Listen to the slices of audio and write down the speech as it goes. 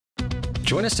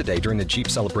Join us today during the Jeep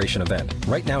Celebration event.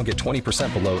 Right now, get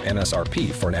 20% below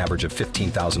MSRP for an average of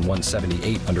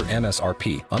 $15,178 under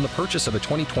MSRP on the purchase of a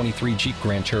 2023 Jeep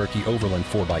Grand Cherokee Overland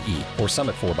 4xE or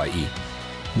Summit 4xE.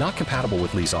 Not compatible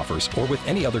with lease offers or with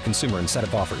any other consumer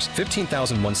incentive offers.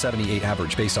 $15,178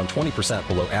 average based on 20%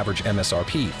 below average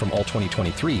MSRP from all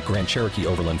 2023 Grand Cherokee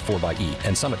Overland 4xE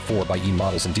and Summit 4xE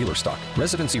models in dealer stock.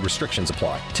 Residency restrictions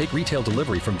apply. Take retail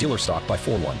delivery from dealer stock by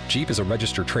 4/1. Jeep is a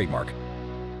registered trademark.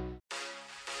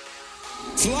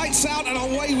 It's lights out and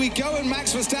away we go, and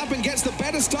Max Verstappen gets the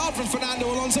better start from Fernando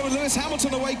Alonso, and Lewis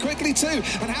Hamilton away quickly too,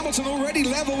 and Hamilton already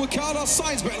level with Carlos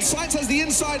Sainz, but Sainz has the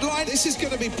inside line. This is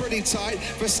going to be pretty tight.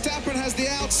 Verstappen has the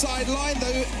outside line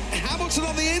though, Hamilton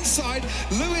on the inside.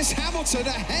 Lewis Hamilton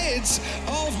ahead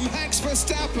of Max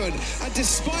Verstappen, and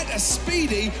despite a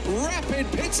speedy,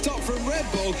 rapid pit stop from Red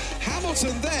Bull,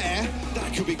 Hamilton there,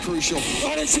 that could be crucial.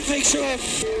 Wanted to make sure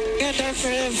get there for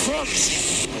him front.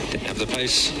 Didn't have the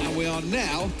pace. And we are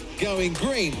now going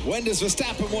green. When does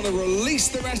Verstappen want to release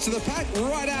the rest of the pack?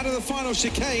 Right out of the final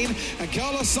chicane, and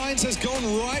Carlos Sainz has gone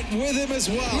right with him as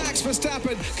well. Max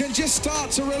Verstappen can just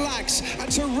start to relax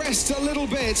and to rest a little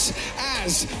bit,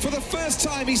 as for the first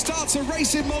time he starts a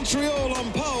race in Montreal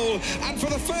on pole, and for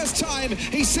the first time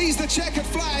he sees the checkered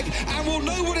flag and will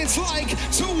know what it's like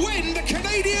to win the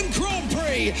Canadian Grand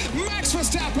Prix. Max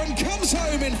Verstappen comes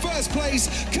home in first place.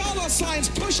 Carlos Sainz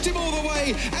pushed him all the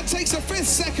way and takes a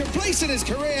second place in his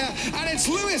career, and it's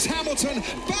Lewis Hamilton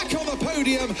back on the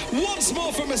podium once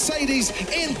more for Mercedes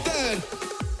in third.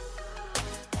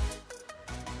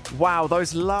 Wow,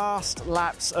 those last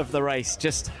laps of the race,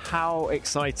 just how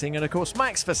exciting. And of course,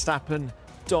 Max Verstappen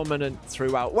dominant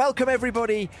throughout. Welcome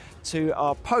everybody to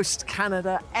our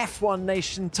post-Canada F1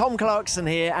 Nation. Tom Clarkson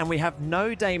here, and we have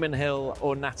no Damon Hill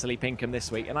or Natalie Pinkham this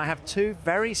week, and I have two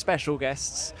very special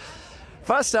guests.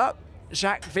 First up,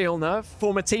 Jacques Villeneuve,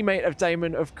 former teammate of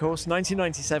Damon, of course,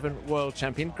 1997 world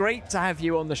champion. Great to have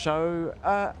you on the show.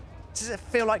 Does it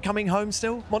feel like coming home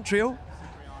still, Montreal?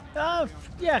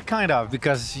 Yeah, kind of,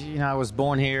 because I was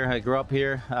born here, I grew up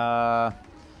here.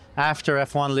 After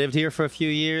F1, lived here for a few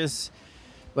years,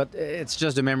 but it's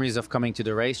just the memories of coming to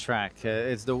the racetrack.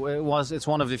 It's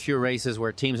one of the few races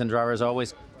where teams and drivers are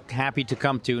always happy to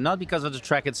come to, not because of the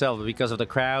track itself, but because of the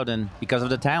crowd and because of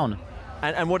the town.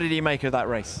 And what did you make of that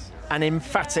race? An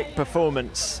emphatic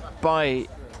performance by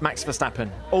Max Verstappen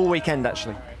all weekend,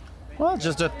 actually. Well,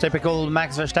 just a typical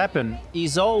Max Verstappen.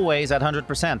 He's always at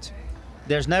 100%.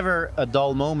 There's never a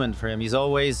dull moment for him. He's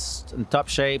always in top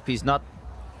shape. He's not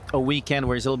a weekend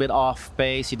where he's a little bit off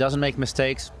pace. He doesn't make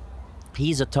mistakes.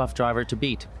 He's a tough driver to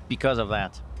beat because of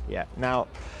that. Yeah. Now,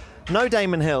 no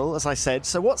Damon Hill, as I said.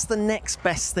 So what's the next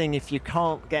best thing if you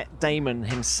can't get Damon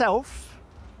himself?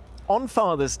 On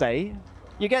Father's Day,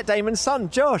 you get Damon's son,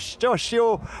 Josh. Josh,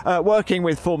 you're working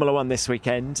with Formula One this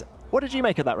weekend. What did you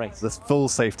make of that race? This full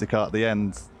safety car at the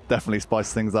end definitely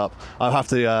spiced things up. I have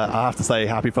to say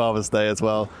Happy Father's Day as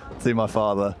well to my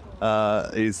father.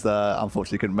 He's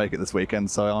unfortunately couldn't make it this weekend,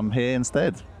 so I'm here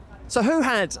instead. So who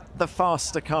had the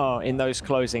faster car in those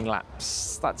closing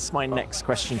laps? That's my next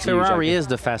question to you, Ferrari Jacob. is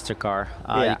the faster car.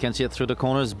 Yeah. You can see it through the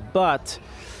corners, but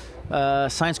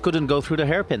Sainz couldn't go through the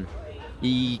hairpin.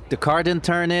 The car didn't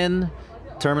turn in,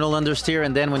 terminal understeer,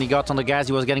 and then when he got on the gas,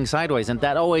 he was getting sideways, and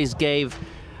that always gave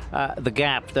the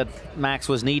gap that Max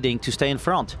was needing to stay in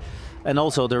front. And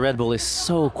also the Red Bull is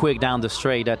so quick down the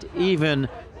straight that even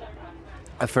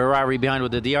a Ferrari behind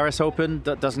with the DRS open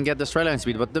that doesn't get the straight line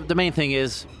speed. But the main thing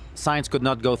is Sainz could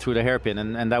not go through the hairpin,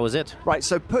 and that was it. Right,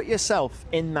 so put yourself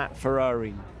in that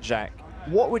Ferrari, Jacques.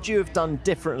 What would you have done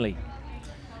differently?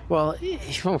 Well,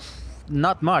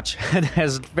 not much.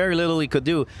 There's very little he could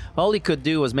do. All he could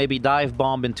do was maybe dive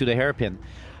bomb into the hairpin,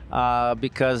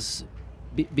 because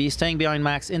be staying behind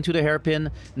Max into the hairpin,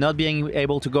 not being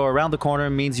able to go around the corner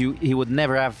means he would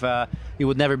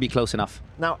never be close enough.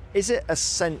 Now, is it a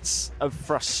sense of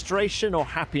frustration or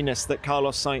happiness that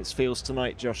Carlos Sainz feels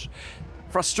tonight, Josh?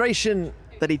 Frustration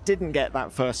that he didn't get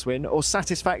that first win, or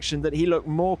satisfaction that he looked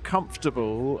more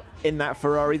comfortable in that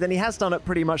Ferrari than he has done at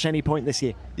pretty much any point this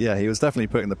year? Yeah, he was definitely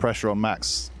putting the pressure on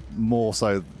Max more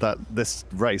so that this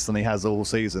race than he has all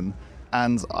season.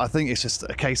 And I think it's just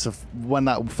a case of when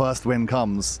that first win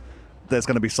comes, there's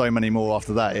going to be so many more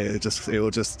after that. It will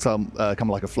just come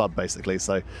like a flood, basically.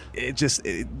 So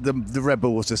the Red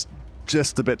Bull was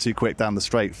just a bit too quick down the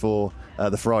straight for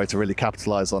the Ferrari to really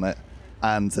capitalise on it.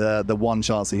 And the one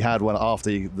chance he had after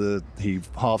he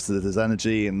halved his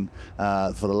energy and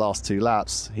for the last two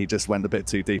laps, he just went a bit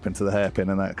too deep into the hairpin,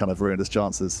 and that kind of ruined his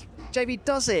chances. JV,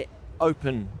 does it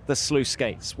open the sluice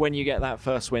gates when you get that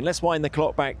first win? Let's wind the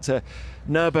clock back to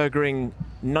Nürburgring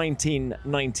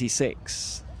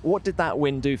 1996. What did that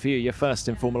win do for you, your first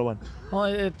in Formula One? Well,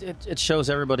 it shows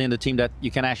everybody in the team that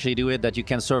you can actually do it, that you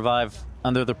can survive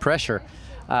under the pressure.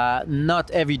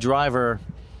 Not every driver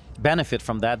benefit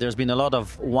from that. There's been a lot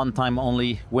of one-time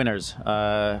only winners.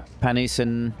 Panis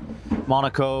in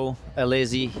Monaco,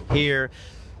 Alesi here.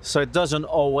 So it doesn't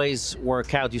always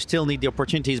work out. You still need the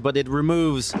opportunities, but it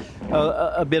removes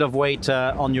a bit of weight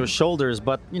on your shoulders.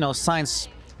 But, Sainz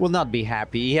will not be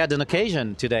happy. He had an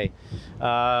occasion today.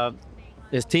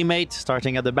 His teammate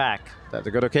starting at the back. That's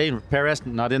a good occasion. Perez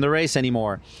not in the race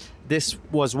anymore. This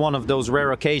was one of those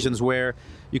rare occasions where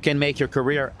you can make your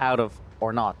career out of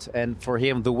or not. And for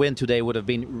him, the win today would have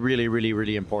been really, really,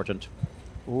 really important.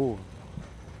 Ooh.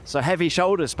 So heavy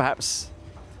shoulders, perhaps,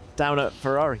 down at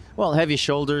Ferrari. Well, heavy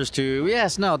shoulders to...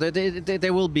 Yes, no,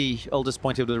 they will be all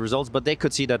disappointed with the results, but they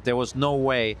could see that there was no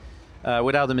way,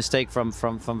 without a mistake from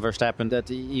Verstappen,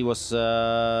 that it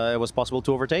was possible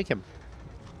to overtake him.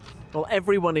 Well,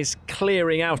 everyone is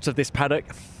clearing out of this paddock,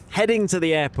 heading to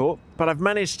the airport, but I've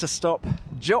managed to stop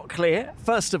Jock Clear.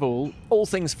 First of all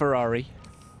things Ferrari.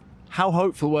 How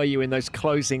hopeful were you in those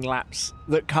closing laps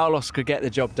that Carlos could get the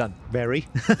job done? Very.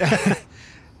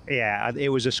 Yeah, it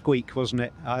was a squeak, wasn't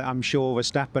it? I'm sure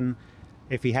Verstappen,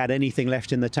 if he had anything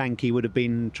left in the tank, he would have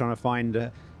been trying to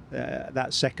find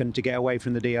that second to get away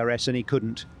from the DRS, and he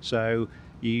couldn't. So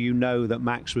you know that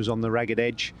Max was on the ragged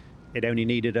edge. It only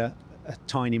needed a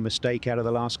tiny mistake out of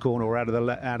the last corner or out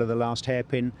of the last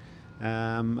hairpin,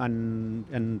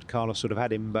 and Carlos sort of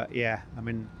had him. But yeah, I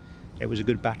mean, it was a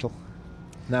good battle.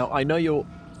 Now, I know you're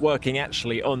working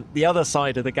actually on the other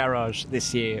side of the garage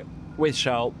this year with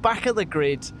Charles, back at the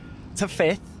grid to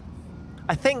 5th.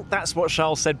 I think that's what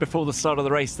Charles said before the start of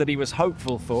the race that he was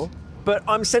hopeful for. But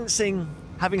I'm sensing,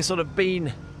 having sort of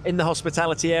been in the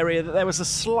hospitality area, that there was a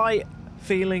slight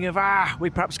feeling of, we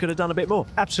perhaps could have done a bit more.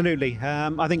 Absolutely.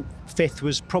 I think 5th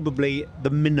was probably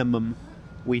the minimum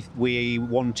we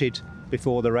wanted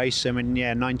before the race. I mean,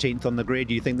 19th on the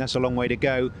grid, you think that's a long way to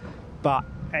go. But,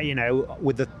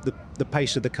 with the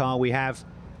pace of the car we have,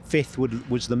 5th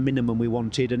was the minimum we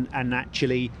wanted, and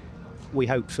actually we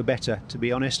hoped for better, to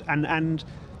be honest. And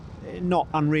not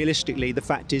unrealistically, the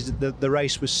fact is that the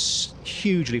race was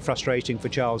hugely frustrating for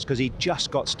Charles because he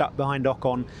just got stuck behind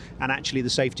Ocon, and actually the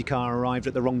safety car arrived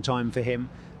at the wrong time for him.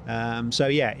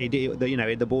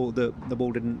 The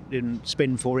ball didn't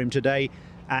spin for him today.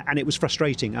 And it was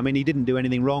frustrating. I mean, he didn't do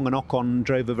anything wrong, and Ocon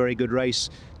drove a very good race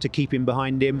to keep him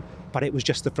behind him. But it was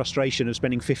just the frustration of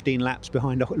spending 15 laps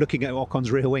behind, looking at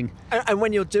Ocon's rear wing. And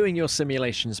when you're doing your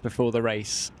simulations before the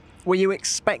race, were you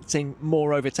expecting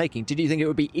more overtaking? Did you think it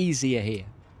would be easier here?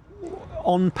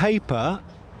 On paper,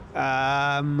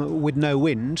 with no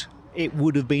wind, it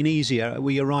would have been easier.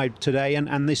 We arrived today,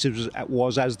 and this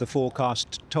was as the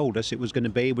forecast told us it was going to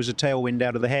be. It was a tailwind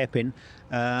out of the hairpin,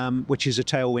 which is a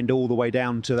tailwind all the way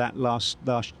down to that last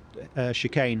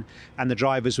chicane. And the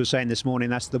drivers were saying this morning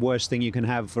that's the worst thing you can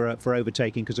have for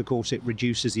overtaking, because of course it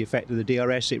reduces the effect of the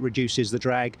DRS, it reduces the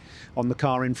drag on the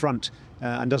car in front,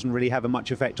 and doesn't really have a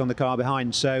much effect on the car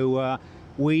behind. So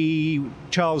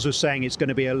Charles was saying it's going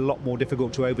to be a lot more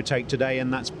difficult to overtake today,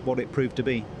 and that's what it proved to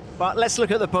be. But let's look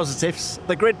at the positives.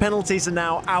 The grid penalties are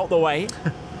now out the way.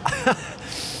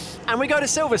 And we go to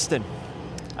Silverstone.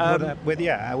 With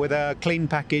a clean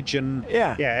package and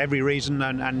every reason.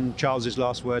 And Charles's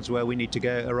last words were, "We need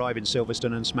to arrive in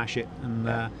Silverstone and smash it."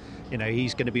 And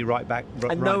he's going to be right back.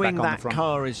 And knowing that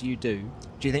car as you do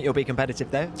you think you'll be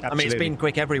competitive there? Absolutely. I mean, it's been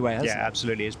quick everywhere, hasn't it? Yeah,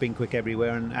 absolutely. It's been quick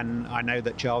everywhere, and I know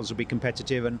that Charles will be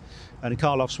competitive, and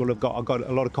Carlos will have got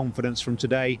a lot of confidence from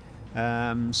today.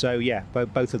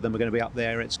 Both of them are going to be up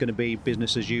there. It's going to be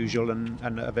business as usual,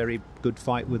 and a very good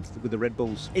fight with the Red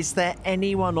Bulls. Is there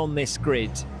anyone on this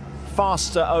grid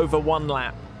faster over one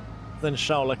lap than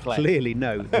Charles Leclerc? Clearly,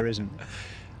 no, there isn't.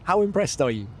 How impressed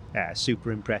are you? Yeah,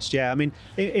 super impressed. Yeah, I mean,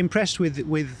 impressed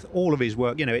with all of his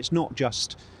work. It's not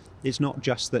just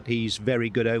that he's very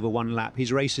good over one lap.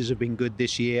 His races have been good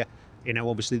this year.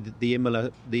 Obviously the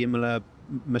Imola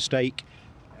mistake,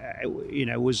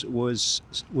 was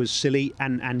silly,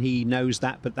 and he knows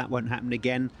that, but that won't happen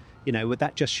again. But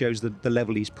that just shows the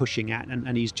level he's pushing at,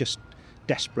 and he's just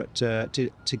desperate to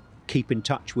keep in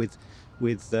touch with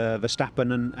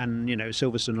Verstappen, and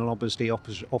Silverstone will obviously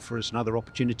offer us another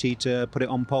opportunity to put it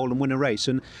on pole and win a race.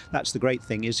 And that's the great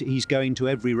thing, is he's going to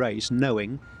every race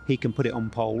knowing he can put it on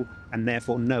pole, and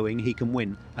therefore knowing he can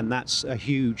win. And that's a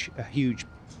huge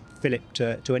fillip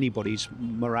to anybody's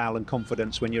morale and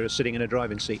confidence when you're sitting in a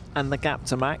driving seat. And the gap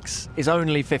to Max is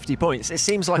only 50 points. It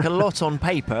seems like a lot on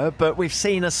paper, but we've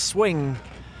seen a swing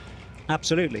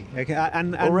Absolutely. Okay.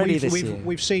 And Already this year.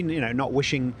 we've seen, not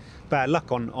wishing bad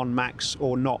luck on Max,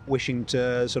 or not wishing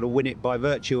to sort of win it by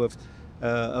virtue of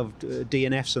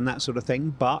DNFs and that sort of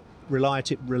thing, but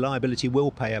reliability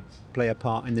will play a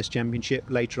part in this championship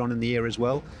later on in the year as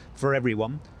well for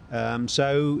everyone.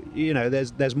 So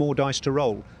there's more dice to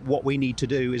roll. What we need to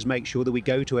do is make sure that we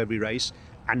go to every race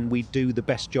and we do the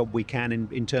best job we can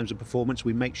in terms of performance.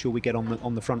 We make sure we get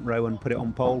on the front row and put it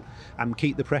on pole, and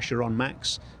keep the pressure on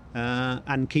Max,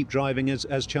 and keep driving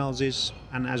as Charles is,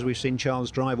 and as we've seen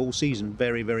Charles drive all season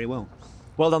very, very well.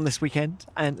 Well done this weekend,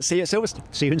 and see you at Silverstone.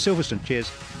 See you in Silverstone. Cheers.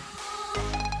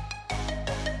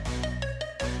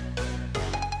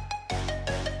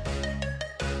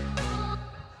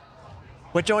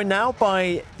 We're joined now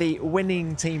by the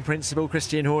winning team principal,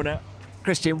 Christian Horner.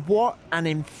 Christian, what an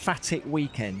emphatic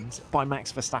weekend by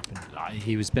Max Verstappen.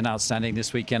 He's been outstanding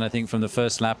this weekend, I think, from the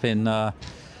first lap in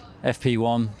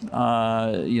FP1.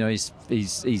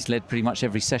 He's led pretty much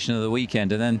every session of the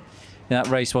weekend, and then that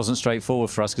race wasn't straightforward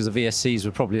for us because the VSCs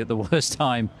were probably at the worst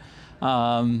time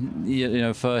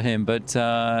for him. But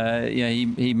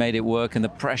he made it work, and the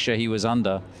pressure he was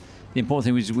under. The important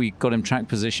thing was we got him track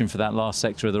position for that last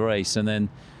sector of the race, and then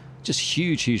just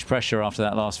huge pressure after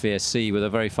that last VSC with a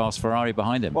very fast Ferrari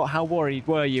behind him. Well, how worried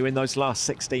were you in those last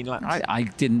 16 laps? I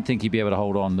didn't think he'd be able to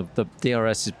hold on. The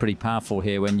DRS is pretty powerful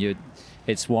here when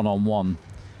it's one-on-one.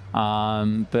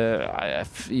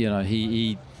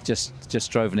 He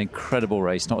just drove an incredible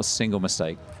race, not a single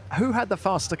mistake. Who had the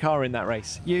faster car in that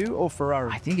race, you or Ferrari?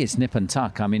 I think it's nip and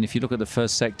tuck. I mean, if you look at the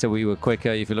first sector, we were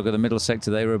quicker. If you look at the middle sector,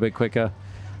 they were a bit quicker.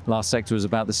 Last sector was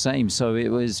about the same. So it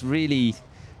was really,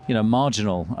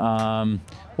 marginal.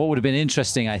 What would have been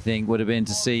interesting, I think, would have been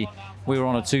to see we were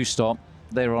on a 2-stop,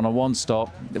 they were on a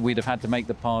 1-stop. We'd have had to make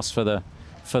the pass for the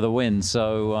win.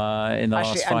 So in the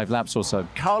last 5 laps or so,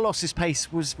 Carlos's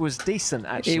pace was decent,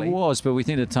 actually. It was, but we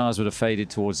think the tyres would have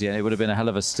faded towards the end. It would have been a hell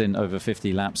of a stint over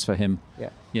 50 laps for him. Yeah.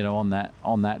 On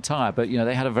that tyre. But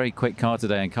they had a very quick car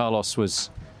today, and Carlos was,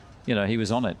 he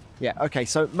was on it. Yeah, okay,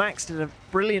 so Max did a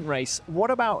brilliant race. What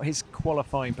about his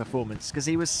qualifying performance? Because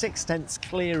he was 6/10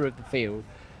 clear of the field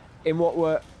in what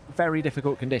were very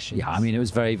difficult conditions. Yeah, I mean, it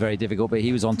was very, very difficult, but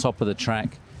he was on top of the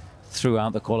track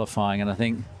throughout the qualifying, and I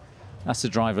think that's the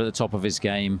driver at the top of his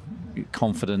game.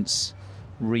 Confidence,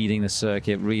 reading the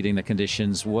circuit, reading the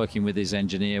conditions, working with his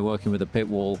engineer, working with the pit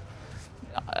wall.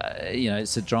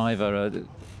 It's a driver,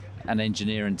 an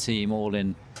engineer and team all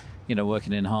in,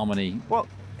 working in harmony. Well,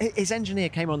 his engineer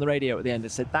came on the radio at the end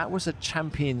and said that was a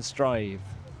champion's drive.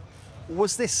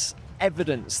 Was this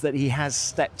evidence that he has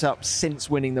stepped up since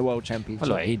winning the World Championship?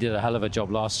 Well, look, he did a hell of a job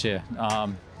last year.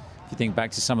 If you think back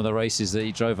to some of the races that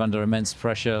he drove under immense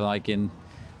pressure, like in,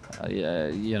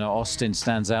 Austin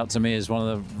stands out to me as one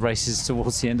of the races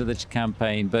towards the end of the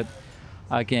campaign. But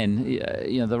again,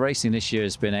 the racing this year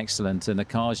has been excellent, and the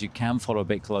cars you can follow a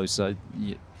bit closer.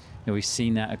 We've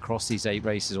seen that across these 8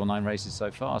 races or 9 races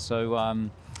so far. So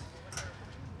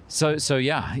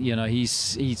yeah,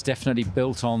 he's definitely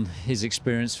built on his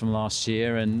experience from last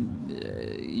year,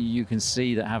 and you can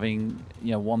see that having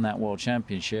won that World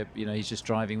Championship, he's just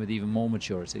driving with even more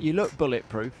maturity. You look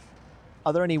bulletproof.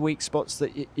 Are there any weak spots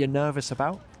that you're nervous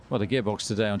about? Well, the gearbox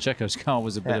today on Checo's car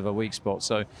was a bit of a weak spot,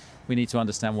 so we need to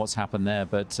understand what's happened there.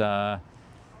 But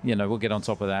we'll get on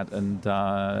top of that and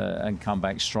come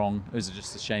back strong. It was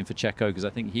just a shame for Checo because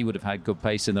I think he would have had good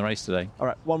pace in the race today. All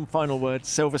right, one final word.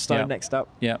 Silverstone next up.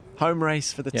 Yeah. Home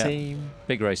race for the team.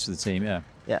 Big race for the team, yeah.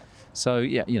 Yeah. So,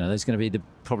 there's going to be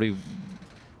probably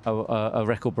a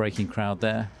record-breaking crowd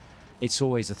there. It's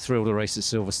always a thrill to race at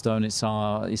Silverstone.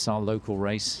 It's our local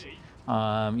race.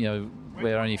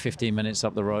 We're only 15 minutes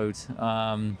up the road.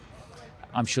 I'm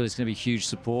sure there's going to be huge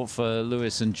support for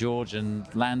Lewis and George and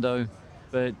Lando.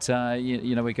 But,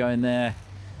 we're going there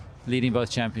leading both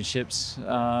championships,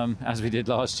 as we did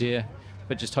last year,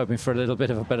 but just hoping for a little bit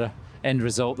of a better end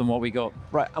result than what we got.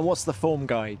 Right, and what's the form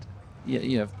guide?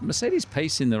 Yeah, Mercedes'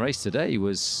 pace in the race today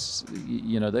was,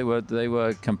 they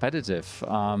were competitive.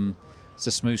 It's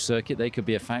a smooth circuit. They could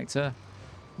be a factor.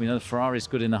 We know the Ferrari's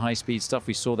good in the high-speed stuff.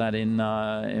 We saw that in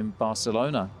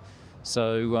Barcelona.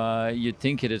 So you'd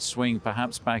think it'd swing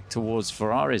perhaps back towards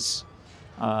Ferrari's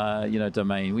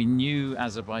domain. We knew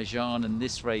Azerbaijan and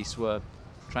this race were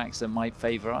tracks that might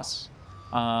favour us,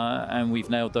 and we've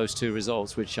nailed those 2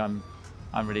 results, which I'm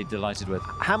really delighted with.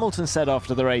 Hamilton said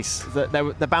after the race that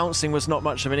the bouncing was not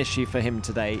much of an issue for him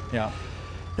today. Yeah.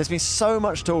 There's been so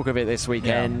much talk of it this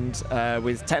weekend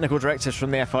with technical directors from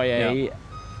the FIA. Yeah.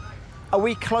 Are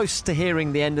we close to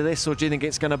hearing the end of this, or do you think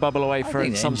it's going to bubble away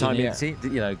for some time yet?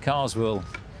 Cars will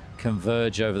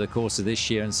converge over the course of this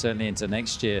year and certainly into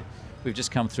next year we've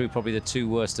just come through probably the two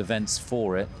worst events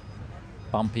for it.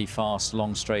 Bumpy, fast,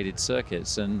 long straighted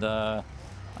circuits. And I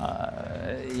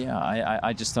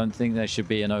just don't think there should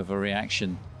be an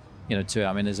overreaction, to it.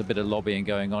 I mean, there's a bit of lobbying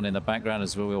going on in the background,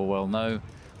 as we all well know.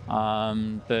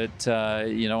 But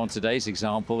on today's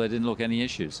example, there didn't look any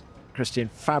issues. Christian,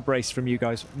 fab race from you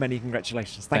guys. Many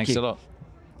congratulations. Thanks a lot.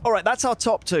 All right, that's our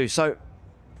top two. So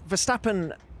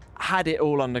Verstappen had it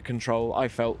all under control, I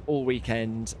felt, all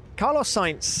weekend. Carlos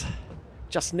Sainz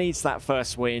just needs that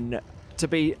first win to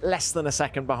be less than a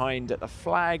second behind at the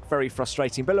flag. Very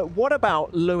frustrating. But look, what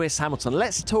about Lewis Hamilton?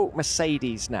 Let's talk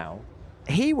Mercedes now.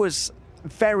 He was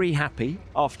very happy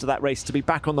after that race to be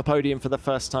back on the podium for the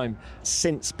first time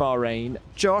since Bahrain.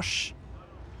 Josh,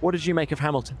 what did you make of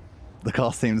Hamilton? The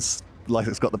car seems like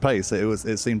it's got the pace.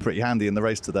 It seemed pretty handy in the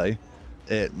race today.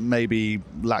 It maybe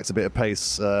lacked a bit of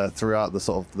pace throughout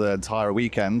the entire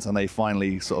weekend, and they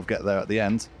finally sort of get there at the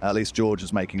end. At least George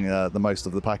is making the most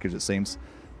of the package, it seems.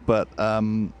 But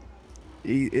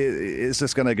it's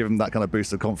just going to give him that kind of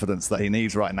boost of confidence that he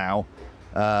needs right now.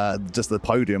 Just the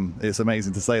podium, it's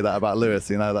amazing to say that about Lewis,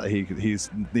 that he's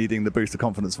needing the boost of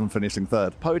confidence from finishing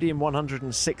third. Podium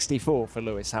 164 for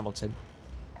Lewis Hamilton.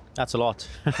 That's a lot.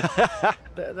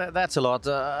 That's a lot.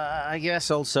 I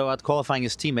guess also at qualifying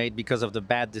his teammate because of the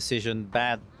bad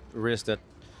risk that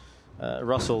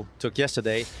Russell took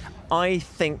yesterday. I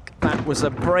think that was a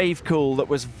brave call that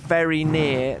was very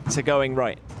near to going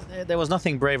right. There was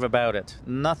nothing brave about it.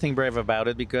 Nothing brave about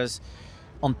it because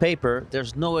on paper,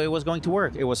 there's no way it was going to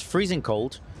work. It was freezing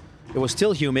cold. It was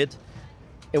still humid.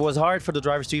 It was hard for the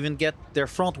drivers to even get their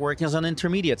front working on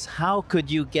intermediates. How could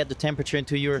you get the temperature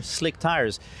into your slick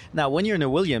tires? Now, when you're in a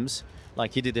Williams,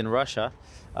 like you did in Russia,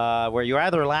 where you're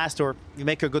either last or you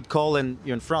make a good call and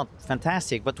you're in front,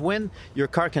 fantastic. But when your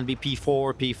car can be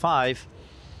P4, P5,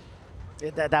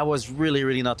 that was really,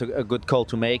 really not a good call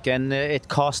to make. And it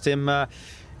cost him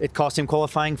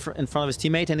qualifying in front of his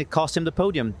teammate, and it cost him the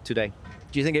podium today.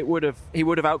 Do you think he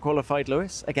would have out-qualified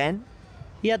Lewis again?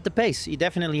 He had the pace. He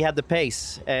definitely had the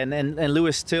pace. And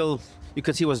Lewis still, you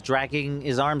could see, was dragging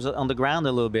his arms on the ground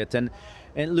a little bit. And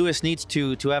Lewis needs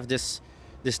to have this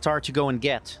start to go and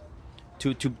get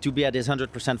to be at his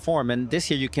 100% form. And this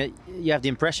year you have the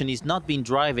impression he's not been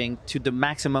driving to the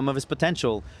maximum of his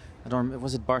potential. I don't remember,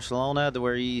 was it Barcelona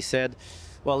where he said,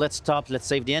 well, let's stop, let's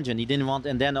save the engine. He didn't want,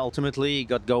 and then ultimately he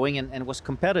got going and was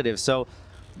competitive. So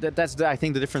that's I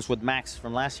think the difference with Max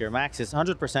from last year. Max is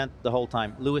 100% the whole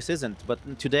time. Lewis isn't.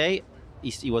 But today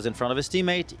he was in front of his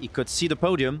teammate. He could see the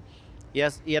podium. He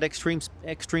had extreme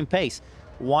pace.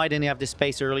 Why didn't he have this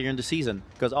pace earlier in the season?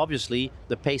 Because obviously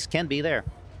the pace can be there.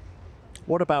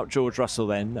 What about George Russell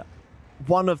then?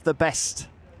 One of the best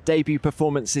debut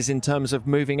performances in terms of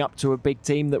moving up to a big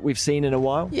team that we've seen in a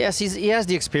while? Yes, he has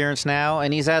the experience now,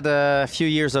 and he's had a few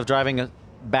years of driving a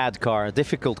bad car, a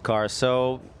difficult car.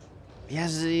 So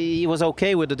yes, he was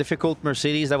okay with the difficult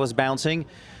Mercedes that was bouncing.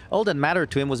 All that mattered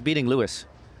to him was beating Lewis.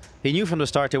 He knew from the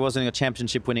start it wasn't a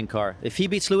championship winning car. If he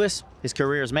beats Lewis, his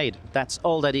career is made. That's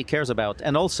all that he cares about.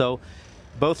 And also,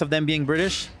 both of them being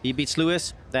British, he beats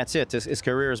Lewis, that's it. His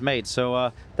career is made.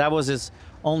 So that was his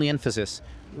only emphasis,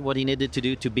 what he needed to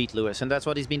do to beat Lewis. And that's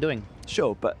what he's been doing.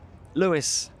 Sure, but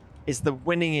Lewis is the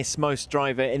winningest most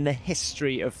driver in the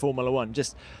history of Formula One.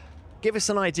 Just give us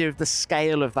an idea of the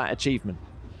scale of that achievement.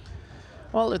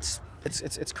 Well, it's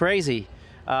crazy.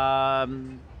 I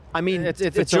mean,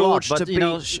 it's George a lot, but to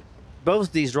be...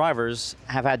 both these drivers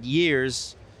have had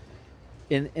years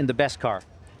in the best car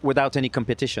without any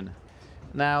competition.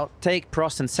 Now, take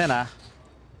Prost and Senna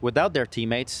without their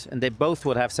teammates, and they both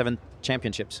would have 7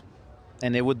 championships,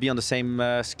 and they would be on the same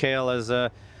scale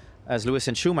as Lewis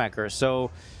and Schumacher.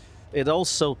 So it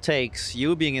also takes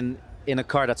you being in a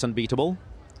car that's unbeatable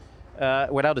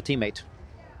without a teammate.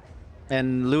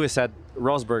 And Lewis had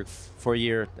Rosberg for a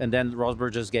year, and then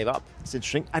Rosberg just gave up. It's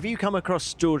interesting. Have you come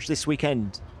across George this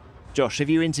weekend, Josh? Have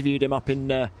you interviewed him up in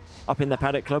the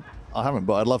Paddock Club? I haven't,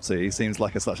 but I'd love to. He seems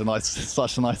like such a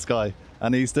nice guy,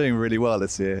 and he's doing really well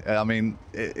this year. I mean,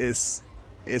 it's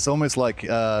almost like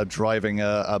driving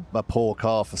a poor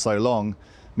car for so long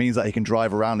means that he can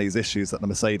drive around these issues that the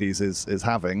Mercedes is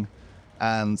having,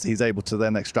 and he's able to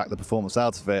then extract the performance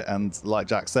out of it. And like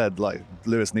Jack said, like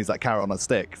Lewis needs that carrot on a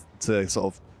stick to sort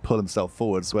of pull himself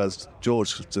forwards, whereas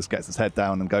George just gets his head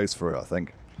down and goes for it, I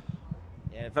think.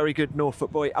 Yeah, very good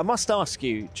Norfolk boy. I must ask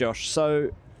you, Josh, so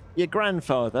your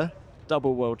grandfather,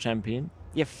 double world champion,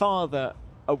 your father,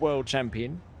 a world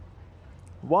champion.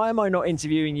 Why am I not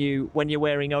interviewing you when you're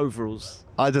wearing overalls?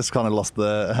 I just kind of lost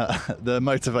the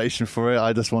motivation for it.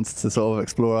 I just wanted to sort of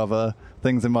explore other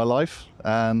things in my life,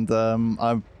 and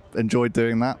I've enjoyed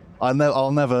doing that.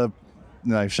 I'll never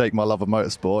shake my love of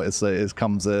motorsport,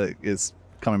 it's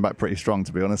coming back pretty strong,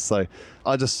 to be honest. So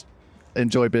I just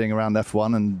enjoy being around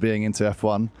F1 and being into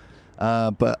F1,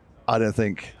 but I don't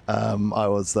think I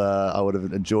would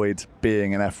have enjoyed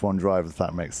being an F1 driver, if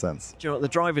that makes sense. Do you know what? The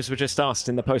drivers were just asked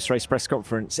in the post-race press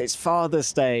conference. It's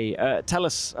Father's Day. Tell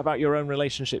us about your own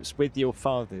relationships with your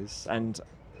fathers. And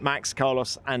Max,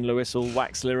 Carlos and Lewis all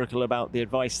wax lyrical about the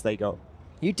advice they got.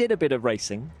 You did a bit of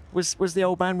racing. Was the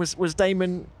old man, was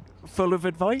Damon full of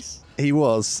advice? He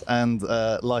was, and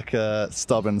like a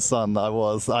stubborn son I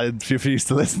refused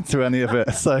to listen to any of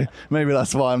it. So maybe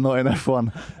that's why I'm not in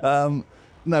F1.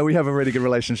 No, we have a really good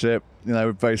relationship.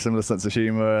 Very similar sense of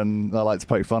humour, and I like to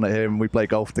poke fun at him. We play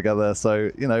golf together,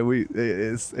 so we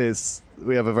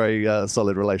have a very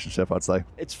solid relationship, I'd say.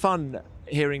 It's fun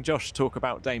hearing Josh talk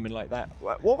about Damon like that.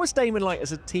 What was Damon like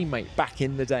as a teammate back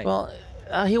in the day? Well,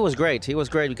 he was great. He was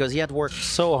great because he had worked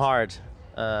so hard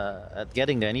at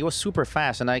getting there, and he was super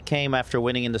fast. And I came after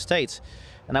winning in the States,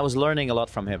 and I was learning a lot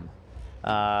from him.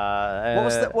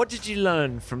 What did you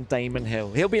learn from Damon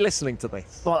Hill? He'll be listening to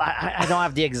this. Well, I don't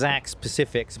have the exact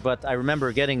specifics, but I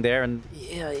remember getting there, and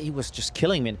he was just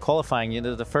killing me in qualifying.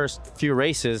 The first few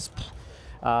races,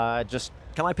 just...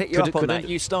 Can I pick you up on that?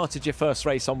 You started your first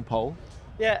race on pole.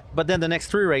 Yeah, but then the next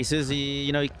 3 races,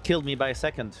 he killed me by a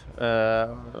second,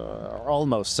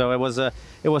 almost. So it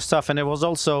was tough, and it was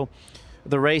also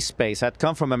the race space. I'd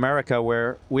come from America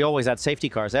where we always had safety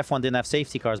cars. F1 didn't have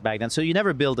safety cars back then, so you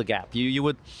never build a gap. You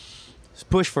would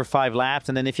push for 5 laps,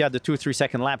 and then if you had the 2 or 3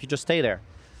 second lap, you just stay there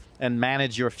and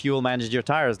manage your fuel, manage your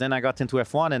tires. Then I got into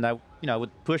F1, and I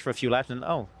would push for a few laps, and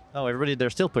everybody, they're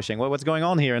still pushing. What's going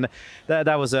on here? And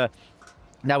that was a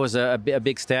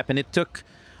big step, and it took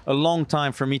a long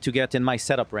time for me to get in my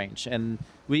setup range, and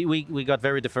we got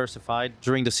very diversified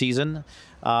during the season,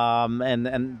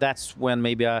 and that's when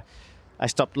maybe I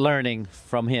stopped learning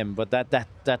from him, but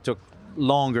that took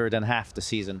longer than half the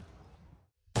season.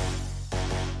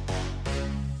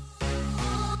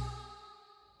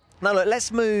 Now look,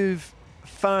 let's move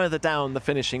further down the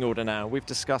finishing order now. We've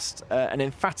discussed an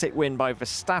emphatic win by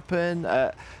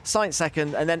Verstappen, Sainz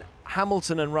second, and then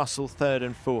Hamilton and Russell third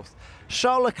and fourth.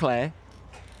 Charles Leclerc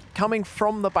coming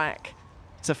from the back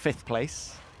to 5th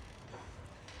place.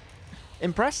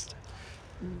 Impressed?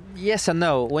 Yes and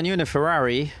no. When you're in a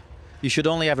Ferrari, you should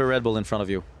only have a Red Bull in front of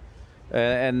you.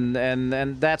 And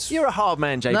that's... You're a hard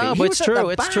man, JB. No, but it's true.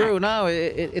 It's true. No,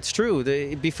 it's true.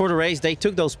 Before the race, they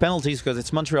took those penalties because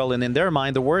it's Montreal, and in their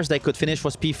mind, the worst they could finish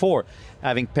was P4,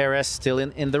 having Perez still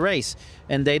in the race,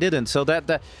 and they didn't. So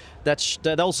that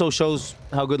also shows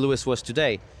how good Lewis was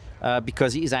today,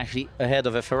 because he's actually ahead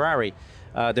of a Ferrari.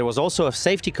 There was also a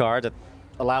safety car that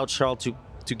allowed Charles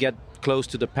to get close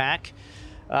to the pack.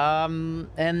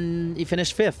 And he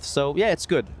finished 5th. So, yeah, it's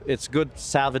good. It's good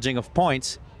salvaging of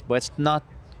points, but it's not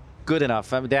good enough.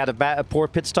 They had a poor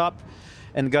pit stop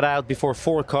and got out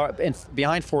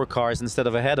behind 4 cars instead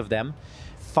of ahead of them,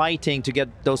 fighting to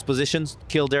get those positions,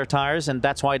 killed their tires, and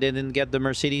that's why they didn't get the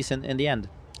Mercedes in the end.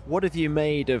 What have you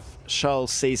made of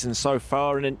Charles' season so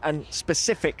far, and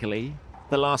specifically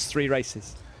the last 3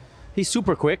 races? He's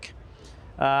super quick.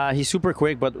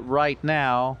 But right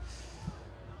now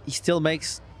he still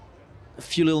makes a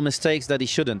few little mistakes that he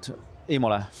shouldn't.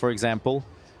 Imola, for example.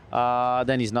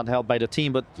 Then he's not helped by the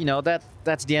team, but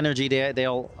that's the energy they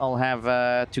all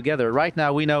have together. Right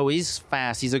now we know he's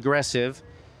fast, he's aggressive.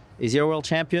 Is he a world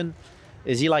champion?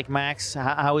 Is he like Max?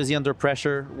 How is he under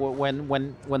pressure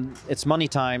when it's money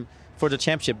time for the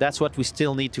championship? That's what we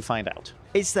still need to find out.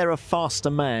 Is there a faster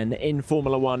man in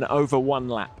Formula One over 1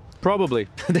 lap? Probably.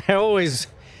 There always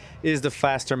is the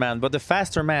faster man, but the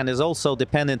faster man is also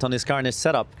dependent on his car and his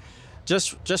setup.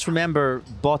 Just remember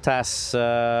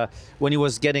Bottas when he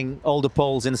was getting all the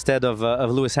poles instead of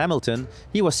Lewis Hamilton.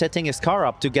 He was setting his car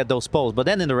up to get those poles, but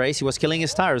then in the race he was killing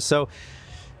his tires. So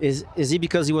is he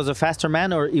because he was a faster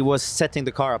man, or he was setting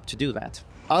the car up to do that?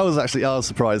 I was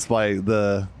surprised by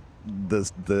the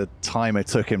time it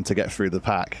took him to get through the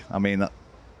pack. I mean,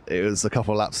 it was a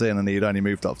couple of laps in, and he'd only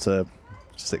moved up to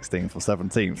 16th or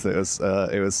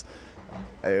 17th.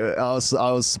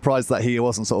 I was surprised that he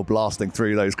wasn't sort of blasting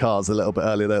through those cars a little bit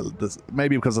earlier.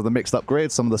 Maybe because of the mixed up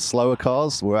grid, some of the slower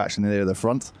cars were actually near the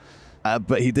front.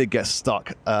 But he did get stuck.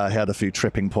 He had a few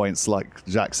tripping points, like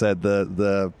Jack said.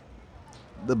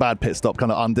 The bad pit stop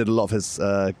kind of undid a lot of his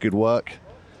good work,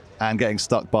 and getting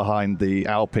stuck behind the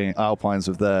Alpines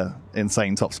with their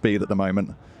insane top speed at the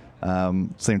moment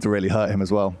seemed to really hurt him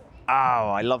as well. Oh,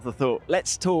 I love the thought.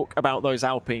 Let's talk about those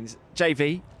Alpines.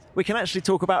 JV, we can actually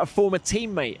talk about a former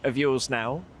teammate of yours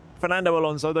now, Fernando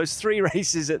Alonso, those 3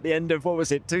 races at the end of,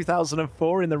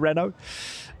 2004 in the Renault.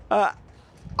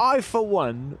 I, for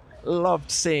one,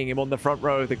 loved seeing him on the front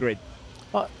row of the grid.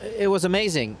 Well, it was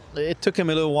amazing. It took him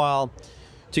a little while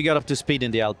to get up to speed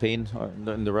in the Alpine, or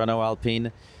in the Renault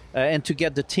Alpine, and to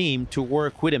get the team to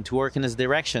work with him, to work in his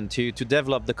direction, to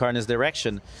develop the car in his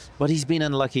direction. But he's been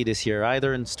unlucky this year,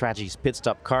 either in strategies, pit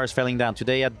stop, cars falling down.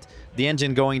 Today had the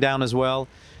engine going down as well,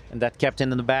 and that kept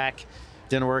him in the back.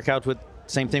 Didn't work out with,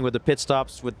 same thing with the pit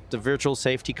stops, with the virtual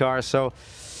safety car. So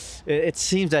it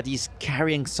seems that he's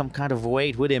carrying some kind of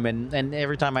weight with him, and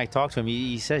every time I talk to him,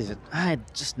 he says it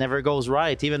just never goes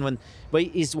right. Even when, but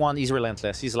he's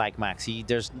relentless. He's like Max. He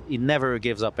never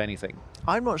gives up anything.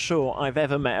 I'm not sure I've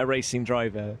ever met a racing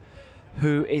driver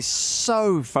who is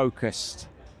so focused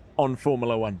on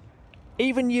Formula One.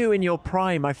 Even you in your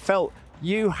prime, I felt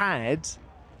you had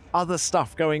other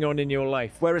stuff going on in your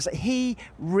life, whereas he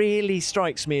really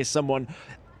strikes me as someone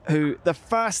who the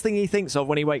first thing he thinks of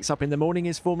when he wakes up in the morning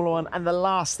is Formula One, and the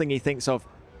last thing he thinks of,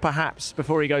 perhaps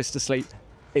before he goes to sleep,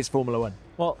 is Formula One.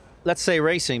 Well, let's say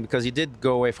racing, because he did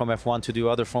go away from F1 to do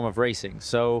other form of racing.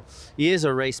 So he is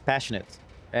a race passionate,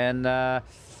 and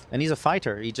he's a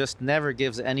fighter. He just never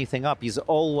gives anything up. He's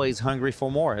always hungry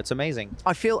for more. It's amazing.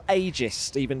 I feel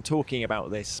ageist even talking about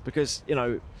this, because, you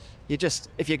know,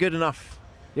 if you're good enough,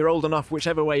 you're old enough,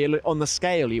 whichever way you look on the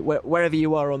scale, wherever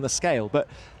you are on the scale. But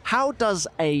how does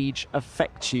age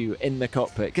affect you in the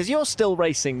cockpit? Because you're still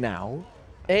racing now.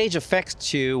 Age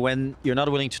affects you when you're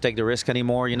not willing to take the risk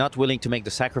anymore. You're not willing to make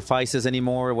the sacrifices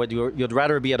anymore. You'd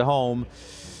rather be at home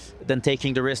than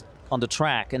taking the risk on the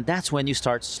track. And that's when you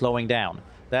start slowing down.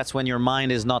 That's when your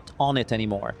mind is not on it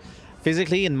anymore.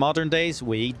 Physically, in modern days,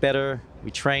 we eat better,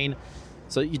 we train.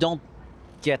 So you don't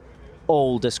get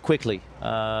old as quickly,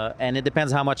 and it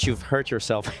depends how much you've hurt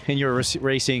yourself in your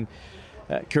racing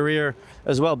career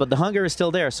as well, but the hunger is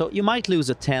still there. So you might lose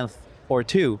a tenth or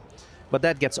two, but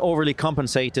that gets overly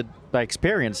compensated by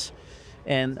experience.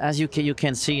 And as you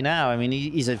can see now, I mean,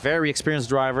 he's a very experienced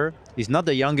driver. He's not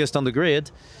the youngest on the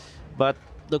grid, but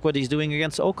look what he's doing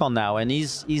against Ocon now, and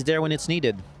he's there when it's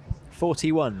needed.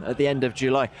 41 at the end of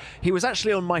July. He was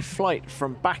actually on my flight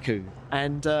from Baku,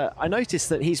 and I noticed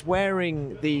that he's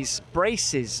wearing these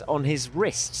braces on his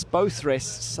wrists, both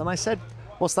wrists, and I said,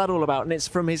 what's that all about? And it's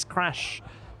from his crash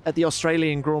at the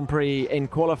Australian Grand Prix in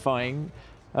qualifying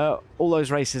all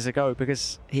those races ago,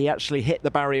 because he actually hit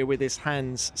the barrier with his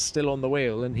hands still on the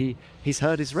wheel, and he's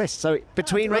hurt his wrist. So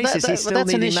between races, he's still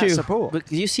needing that support.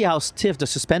 But you see how stiff the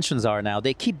suspensions are now.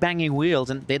 They keep banging wheels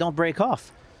and they don't break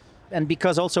off. And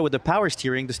because also with the power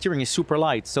steering, the steering is super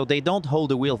light, so they don't hold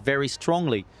the wheel very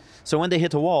strongly. So when they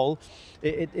hit a wall,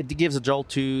 it gives a jolt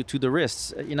to the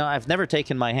wrists. You know, I've never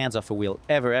taken my hands off a wheel,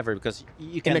 ever, because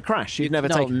you can... In a crash, you've never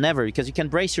taken... No, never, because you can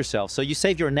brace yourself. So you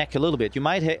save your neck a little bit. You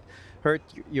might hurt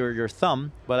your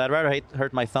thumb, but I'd rather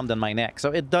hurt my thumb than my neck.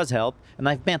 So it does help. And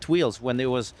I've bent wheels. When there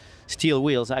was steel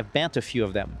wheels, I've bent a few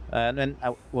of them, and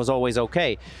I was always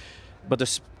okay. But the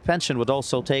suspension would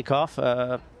also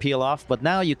peel off. But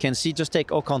now you can see, just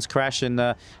take Ocon's crash in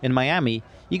Miami.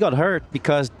 He got hurt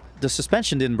because the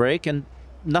suspension didn't break and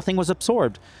nothing was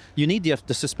absorbed. You need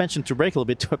the suspension to break a little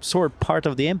bit to absorb part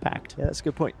of the impact. Yeah, that's a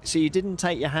good point. So you didn't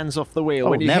take your hands off the wheel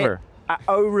when you never. Hit at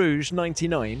Eau Rouge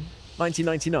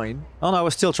 1999. Oh no, I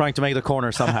was still trying to make the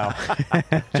corner somehow.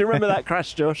 Do you remember that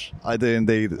crash, Josh? I do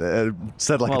indeed.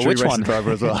 Said like a true racing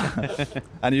driver as well.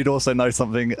 And you'd also know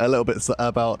something a little bit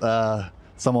about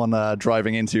someone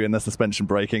driving into you in the suspension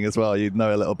braking as well. You'd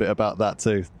know a little bit about that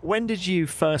too. When did you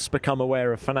first become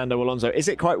aware of Fernando Alonso? Is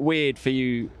it quite weird for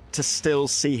you to still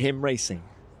see him racing?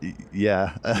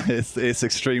 Yeah, it's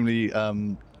extremely,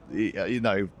 you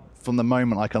know, from the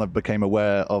moment I kind of became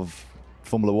aware of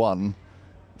Formula One,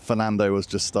 Fernando was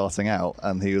just starting out,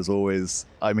 and he was always,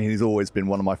 I mean, he's always been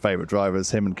one of my favourite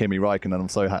drivers, him and Kimi Räikkönen. I'm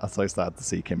so sad to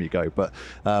see Kimi go, but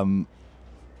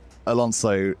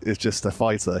Alonso is just a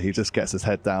fighter. He just gets his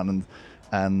head down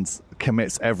and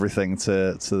commits everything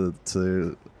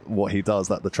to what he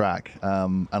does at the track,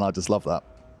 and I just love that.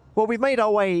 Well, we've made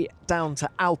our way down to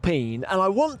Alpine, and I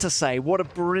want to say what a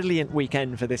brilliant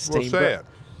weekend for this team. Say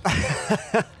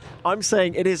it. I'm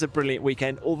saying it is a brilliant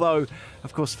weekend, although,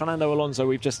 of course, Fernando Alonso,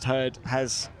 we've just heard,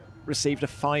 has received a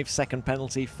 5-second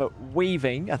penalty for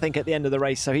weaving, I think, at the end of the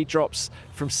race, so he drops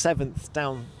from 7th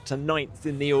down to 9th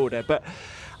in the order. But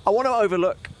I want to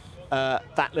overlook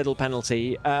that little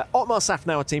penalty. Otmar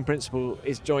Szafnauer, team principal,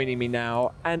 is joining me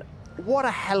now, and what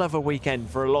a hell of a weekend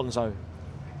for Alonso.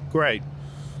 Great.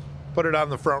 Put it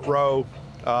on the front row.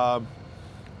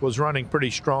 Was running pretty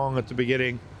strong at the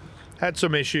beginning. Had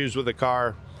some issues with the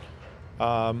car.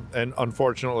 And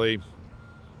unfortunately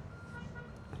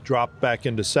dropped back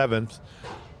into 7th.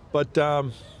 But,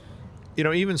 you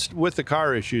know, even with the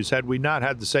car issues, had we not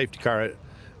had the safety car,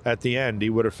 at the end, he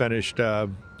would have finished a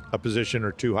position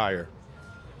or two higher.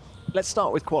 Let's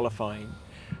start with qualifying.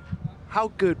 How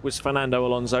good was Fernando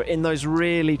Alonso in those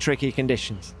really tricky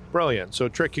conditions? Brilliant. So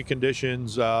tricky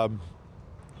conditions,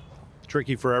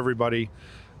 tricky for everybody.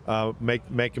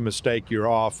 Make a mistake, you're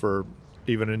off, or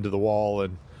even into the wall,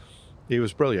 and he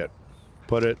was brilliant.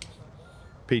 Put it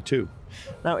P2.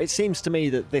 Now, it seems to me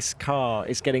that this car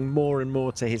is getting more and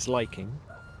more to his liking.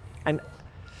 And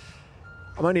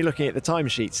I'm only looking at the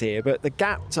timesheets here, but the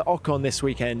gap to Ocon this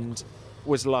weekend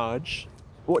was large.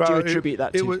 What do you attribute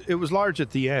that to? It was large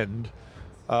at the end,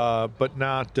 but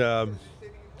not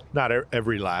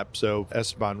every lap. So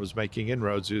Esteban was making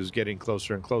inroads. He was getting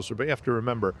closer and closer. But you have to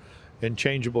remember, in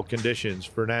changeable conditions,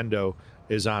 Fernando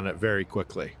is on it very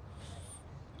quickly.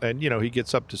 And, he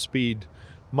gets up to speed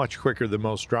much quicker than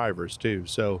most drivers, too.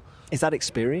 So is that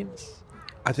experience?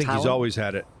 I think Talent? he's always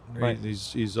had it. Right.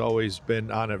 He's always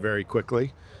been on it very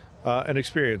quickly. And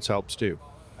experience helps, too.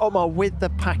 Otmar, with the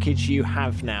package you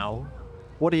have now,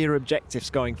 what are your objectives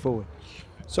going forward?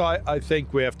 So I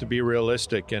think we have to be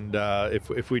realistic, and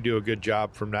if we do a good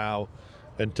job from now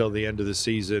until the end of the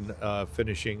season,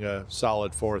 finishing a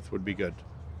solid fourth would be good.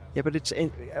 Yeah, but if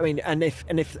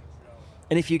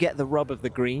you get the rub of the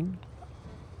green,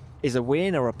 is a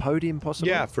win or a podium possible?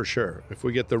 Yeah, for sure. If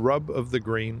we get the rub of the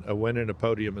green, a win and a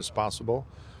podium is possible.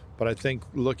 But I think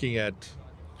looking at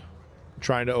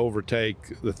trying to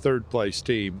overtake the third place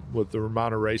team with the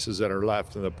amount of races that are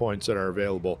left and the points that are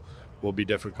available will be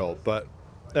difficult. But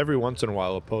every once in a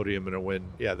while, a podium and a win,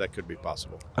 yeah, that could be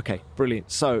possible. Okay,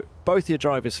 brilliant. So both your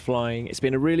drivers flying. It's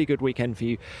been a really good weekend for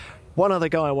you. One other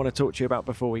guy I want to talk to you about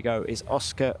before we go is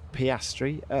Oscar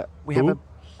Piastri. We have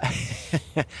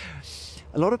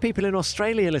a lot of people in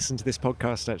Australia listen to this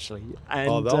podcast, actually.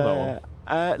 And, they'll know.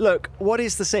 Look, what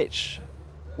is the sitch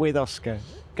with Oscar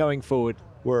going forward?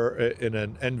 We're in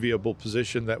an enviable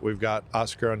position that we've got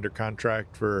Oscar under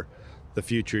contract for the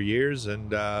future years,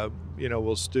 and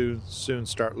we'll soon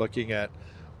start looking at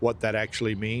what that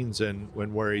actually means and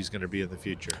where he's going to be in the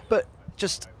future. But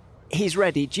just, he's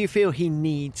ready. Do you feel he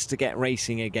needs to get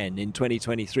racing again in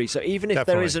 2023? So even if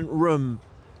there isn't room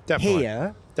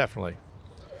here... Definitely.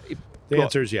 The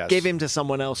answer is yes. Give him to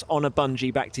someone else on a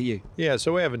bungee back to you. Yeah,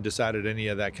 so we haven't decided any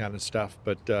of that kind of stuff,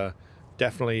 but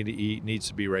definitely he needs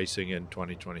to be racing in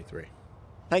 2023.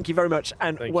 Thank you very much,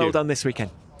 and well done this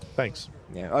weekend. Thanks.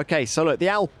 Yeah. Okay, so look, the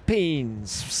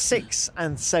Alpines, 6th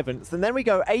and 7th, and then we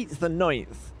go 8th and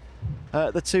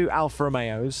 9th, the two Alfa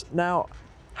Romeos. Now,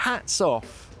 hats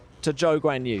off to Zhou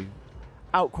Guanyu,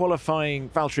 out-qualifying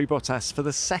Valtteri Bottas for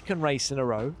the second race in a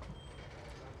row.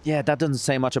 Yeah, that doesn't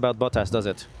say much about Bottas, does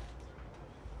it?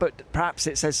 But perhaps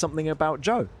it says something about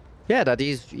Zhou. Yeah, that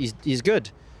he's good.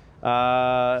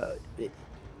 But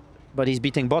he's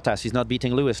beating Bottas. He's not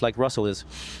beating Lewis like Russell is.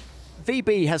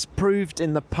 VB has proved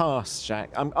in the past,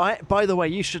 Jack. By the way,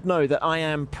 you should know that I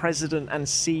am president and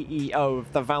CEO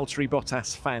of the Valtteri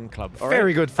Bottas fan club.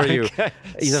 Very good for you. Okay.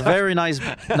 He's a very nice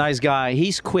guy.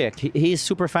 He's quick. He's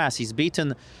super fast. He's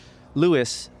beaten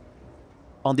Lewis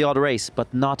on the odd race,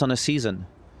 but not on a season.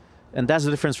 And that's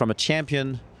the difference from a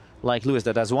champion like Lewis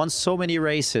that has won so many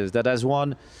races, that has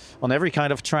won on every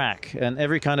kind of track and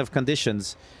every kind of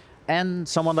conditions, and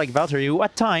someone like Valtteri who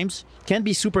at times can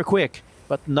be super quick,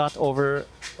 but not over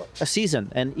a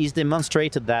season. And he's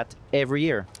demonstrated that every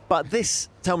year. But this,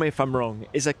 tell me if I'm wrong,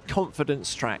 is a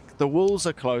confidence track. The walls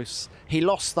are close. He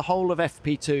lost the whole of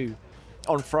FP2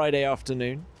 on Friday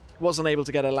afternoon. Wasn't able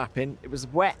to get a lap in. It was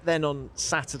wet then on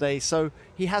Saturday, so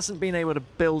he hasn't been able to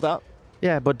build up.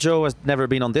 Yeah, but Zhou has never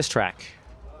been on this track.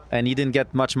 And he didn't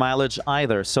get much mileage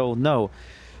either. So no,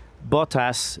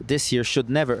 Bottas this year should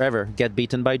never, ever get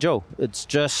beaten by Zhou. It's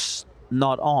just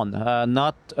not on.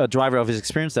 Not a driver of his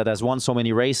experience that has won so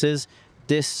many races.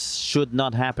 This should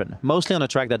not happen. Mostly on a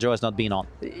track that Zhou has not been on.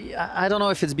 I don't know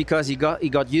if it's because he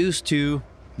got used to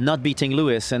not beating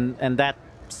Lewis, and that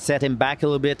set him back a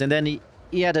little bit. And then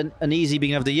he had an easy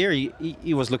beginning of the year.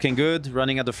 He was looking good,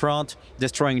 running at the front,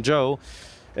 destroying Zhou.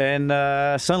 And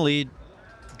suddenly...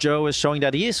 Zhou is showing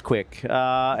that he is quick,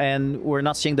 and we're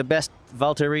not seeing the best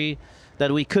Valtteri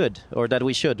that we could or that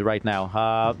we should right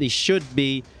now. He should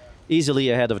be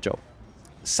easily ahead of Zhou.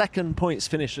 Second points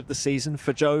finish of the season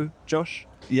for Zhou, Josh?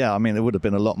 Yeah, I mean, it would have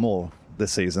been a lot more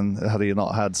this season had he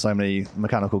not had so many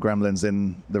mechanical gremlins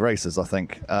in the races, I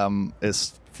think.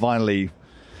 It's finally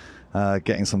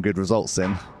getting some good results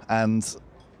in, and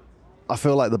I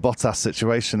feel like the Bottas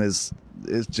situation is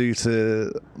due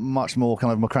to much more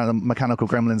kind of mechanical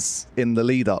gremlins in the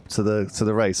lead up to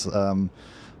the race.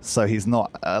 So he's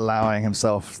not allowing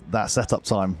himself that setup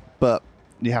time. But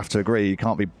you have to agree, you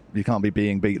can't be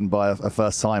being beaten by a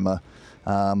first timer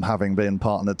having been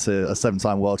partnered to a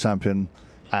 7-time world champion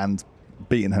and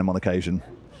beaten him on occasion.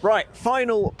 Right,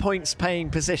 final points paying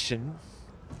position.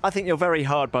 I think you're very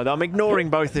hard by that. I'm ignoring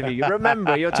both of you.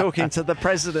 Remember, you're talking to the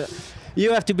president.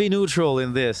 You have to be neutral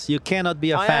in this. You cannot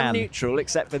be a fan. I am neutral,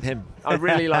 except with him. I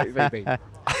really like VB.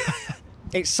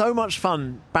 It's so much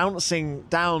fun bouncing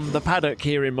down the paddock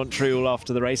here in Montreal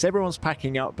after the race. Everyone's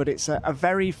packing up, but it's a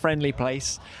very friendly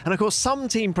place. And of course, some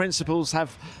team principals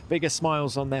have bigger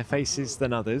smiles on their faces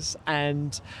than others.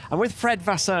 And with Fred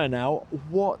Vasseur now,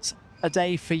 what a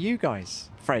day for you guys,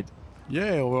 Fred.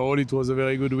 Yeah, overall it was a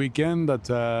very good weekend.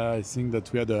 I think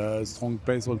that we had a strong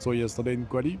pace also yesterday in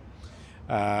quali.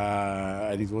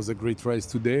 And it was a great race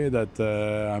today that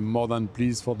I'm more than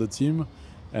pleased for the team.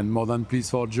 And more than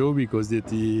pleased for Joe because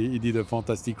he did a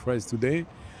fantastic race today,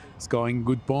 scoring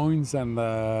good points, and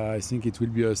I think it will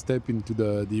be a step into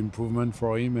the improvement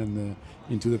for him and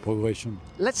into the progression.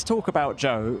 Let's talk about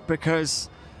Joe because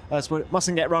we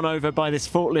mustn't get run over by this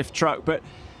forklift truck, but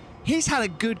he's had a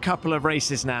good couple of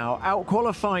races now,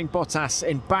 out-qualifying Bottas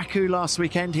in Baku last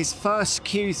weekend, his first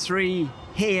Q3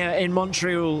 here in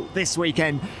Montreal this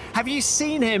weekend. Have you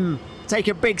seen him take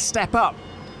a big step up?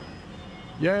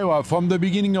 Yeah, well, from the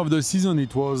beginning of the season,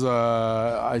 it was.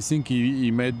 I think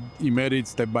he made it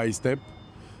step by step.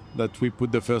 That we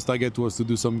put the first target was to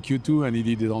do some Q2, and he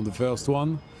did it on the first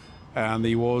one. And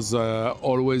he was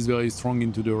always very strong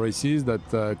into the races.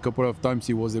 That a couple of times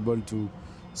he was able to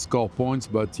score points,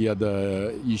 but he had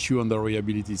an issue on the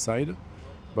reliability side.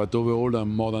 But overall,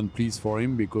 I'm more than pleased for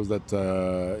him because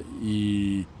that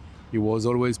he was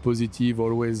always positive,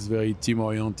 always very team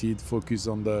oriented, focused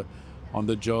on the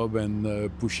job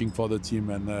and pushing for the team,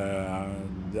 and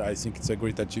I think it's a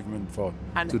great achievement for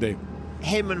today.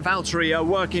 Him and Valtteri are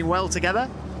working well together?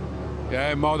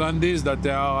 Yeah, more than this, that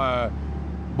they are,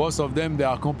 both of them, they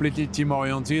are completely team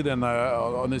oriented, and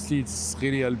honestly it's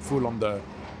really helpful on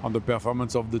the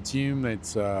performance of the team.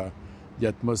 It's the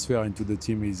atmosphere into the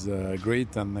team is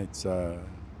great, and it's a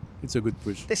good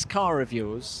push. This car of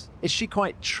yours, is she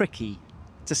quite tricky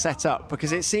to set up?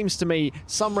 Because it seems to me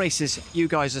some races you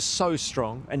guys are so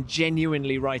strong and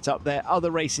genuinely right up there,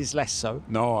 other races less so.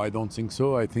 No, I don't think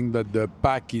so. I think that the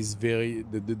pack is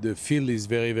the field is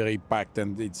very, very packed,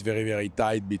 and it's very, very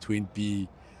tight between P6,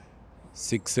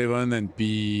 7 and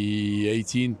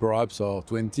P18 perhaps, or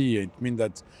 20. It means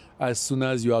that as soon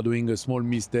as you are doing a small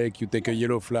mistake, you take a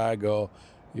yellow flag, or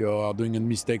you are doing a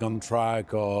mistake on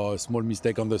track or a small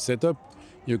mistake on the setup,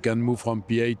 you can move from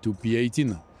P8 to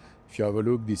P18. If you have a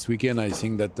look this weekend, I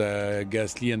think that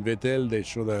Gasly and Vettel, they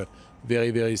showed a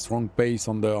very, very strong pace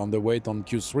on the weight on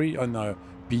Q3, on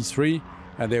P3,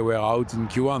 and they were out in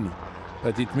Q1.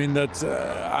 But it means that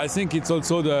I think it's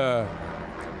also the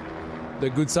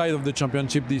good side of the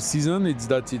championship this season. It's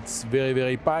that it's very,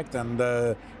 very packed, and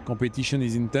the competition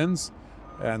is intense,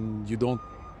 and you don't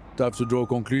have to draw a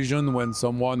conclusion when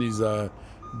someone is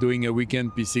doing a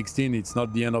weekend P16. It's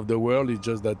not the end of the world. It's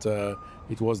just that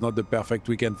it was not the perfect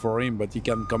weekend for him, but he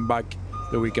can come back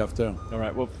the week after. All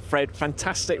right, well, Fred,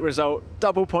 fantastic result.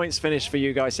 Double points finish for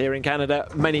you guys here in Canada.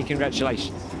 Many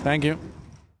congratulations. Thank you.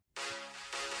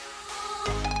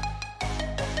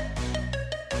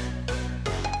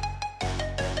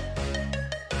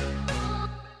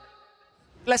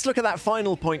 Let's look at that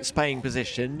final points paying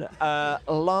position.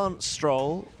 Lance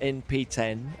Stroll in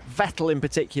P10. Vettel in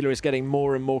particular is getting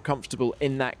more and more comfortable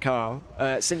in that car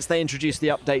since they introduced the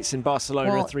updates in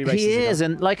Barcelona 3 races ago. He is,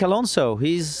 and like Alonso,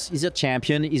 he's a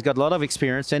champion. He's got a lot of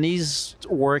experience, and he's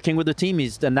working with the team.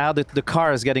 And now the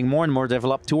car is getting more and more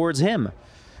developed towards him.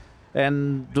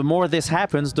 And the more this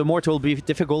happens, the more it will be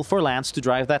difficult for Lance to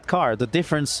drive that car. The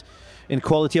difference in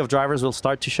quality of drivers will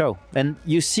start to show. And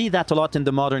you see that a lot in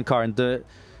the modern car. In the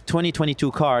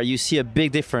 2022 car, you see a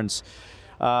big difference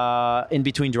in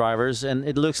between drivers. And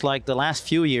it looks like the last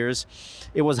few years,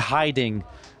 it was hiding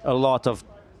a lot of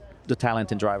the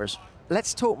talent in drivers.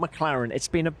 Let's talk McLaren. It's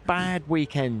been a bad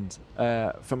weekend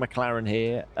for McLaren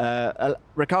here.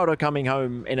 Ricciardo coming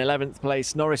home in 11th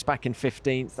place, Norris back in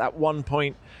 15th. At one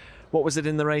point, what was it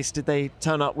in the race? Did they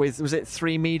turn up with, was it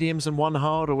 3 mediums and 1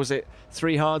 hard, or was it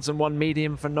 3 hards and 1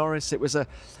 medium for Norris? It was a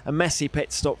messy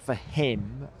pit stop for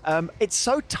him. It's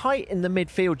so tight in the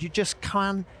midfield,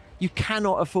 you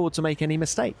cannot afford to make any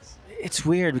mistakes. It's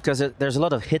weird because there's a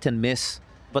lot of hit and miss,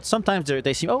 but sometimes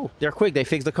they seem, they're quick, they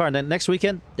fix the car, and then next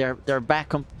weekend they're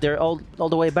back, they're all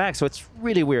the way back. So it's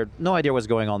really weird. No idea what's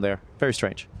going on there. Very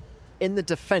strange. In the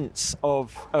defence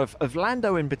of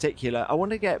Lando in particular, I want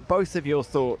to get both of your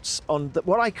thoughts on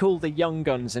what I call the young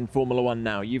guns in Formula One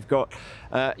now. You've got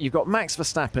Max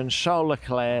Verstappen, Charles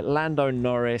Leclerc, Lando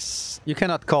Norris. You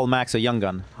cannot call Max a young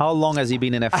gun. How long has he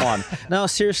been in F1? No,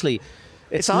 seriously.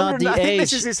 It's not the age. I think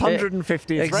this is his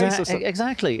 150th race or something.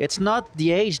 Exactly. It's not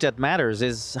the age that matters,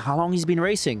 it's how long he's been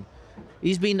racing.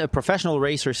 He's been a professional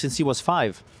racer since he was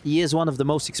 5. He is one of the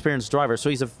most experienced drivers, so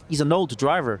he's an old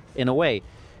driver in a way.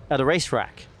 At a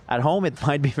racetrack, at home, it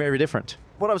might be very different.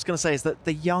 What I was going to say is that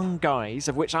the young guys,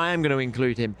 of which I am going to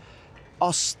include him,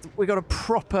 we've got a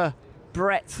proper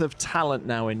breadth of talent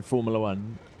now in Formula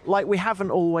One, like we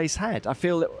haven't always had. I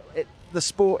feel that the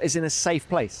sport is in a safe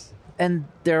place. And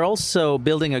they're also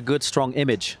building a good, strong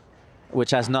image,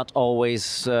 which has not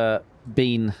always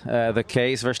been the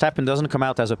case. Verstappen doesn't come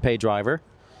out as a pay driver,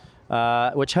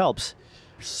 which helps.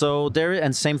 So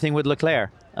and same thing with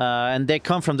Leclerc. And they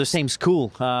come from the same school,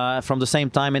 from the same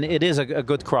time, and it is a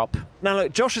good crop. Now,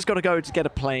 look, Josh has got to go to get a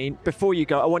plane. Before you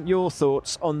go, I want your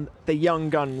thoughts on the young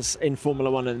guns in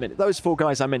Formula One in a minute. Those 4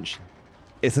 guys I mentioned.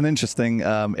 It's an interesting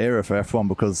era for F1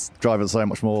 because drivers are so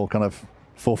much more kind of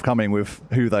forthcoming with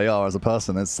who they are as a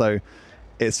person. And so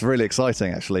it's really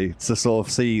exciting, actually, to sort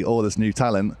of see all this new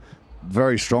talent,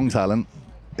 very strong talent.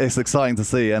 It's exciting to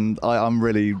see, and I'm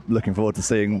really looking forward to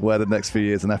seeing where the next few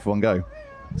years in F1 go.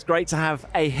 It's great to have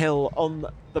a Hill on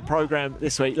the programme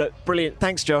this week. Look, brilliant.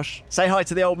 Thanks, Josh. Say hi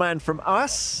to the old man from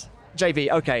us.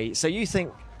 JV, okay, so you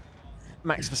think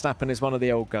Max Verstappen is one of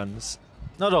the old guns?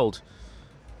 Not old.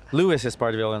 Lewis is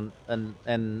part of it,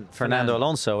 and Fernando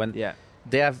Alonso. And yeah,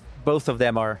 both of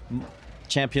them are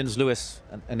champions. Lewis,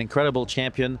 an incredible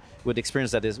champion with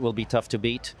experience that will be tough to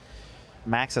beat.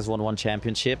 Max has won 1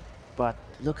 championship, but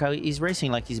look how he's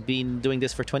racing like he's been doing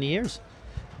this for 20 years.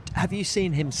 Have you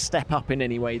seen him step up in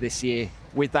any way this year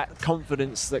with that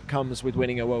confidence that comes with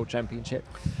winning a world championship?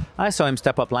 I saw him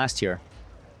step up last year,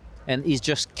 and he's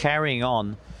just carrying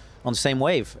on the same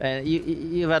wave.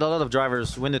 You've had a lot of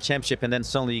drivers win the championship and then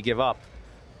suddenly you give up.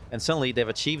 And suddenly they've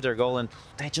achieved their goal and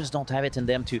they just don't have it in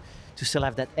them to still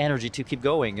have that energy to keep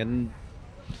going. And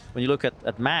when you look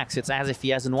at Max, it's as if he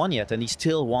hasn't won yet and he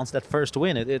still wants that first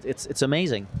win. It's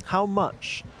amazing. How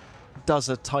much does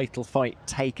a title fight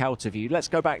take out of you? Let's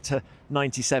go back to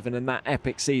 97 and that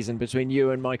epic season between you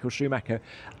and Michael Schumacher.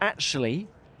 Actually,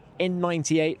 in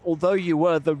 98, although you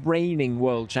were the reigning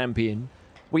world champion,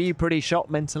 were you pretty shocked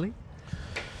mentally?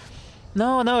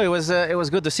 No, it was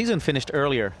good. The season finished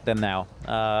earlier than now.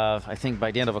 I think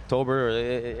by the end of October,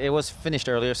 it was finished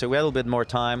earlier, so we had a little bit more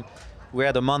time. We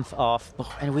had a month off,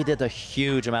 and we did a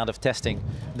huge amount of testing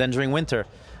then during winter.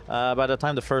 By the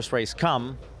time the first race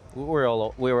come, we were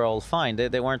all fine.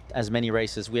 There weren't as many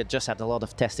races. We had just had a lot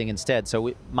of testing instead.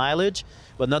 So mileage,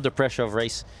 but not the pressure of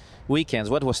race weekends.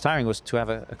 What was tiring was to have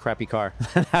a crappy car.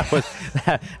 That was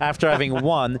after having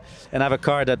won and have a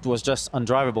car that was just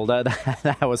undrivable.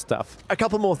 That was tough. A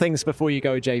couple more things before you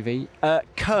go, JV.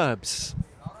 Curbs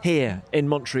here in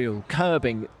Montreal.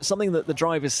 Curbing, something that the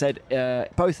drivers said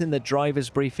both in the drivers'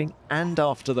 briefing and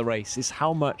after the race, is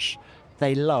how much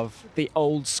they love the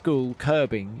old school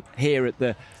curbing here at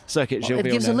the Circuit Gilles Villeneuve.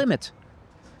 It gives a limit.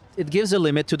 It gives a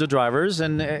limit to the drivers,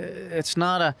 and it's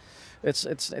not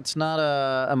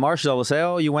a marshal that will say,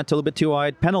 oh, you went a little bit too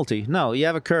wide, penalty. No, you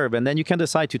have a curb, and then you can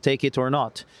decide to take it or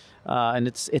not. And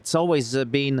it's always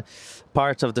been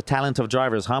part of the talent of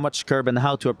drivers, how much curb and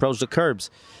how to approach the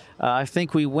curbs. I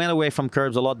think we went away from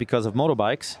curbs a lot because of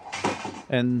motorbikes,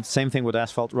 and same thing with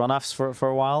asphalt runoffs for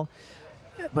a while.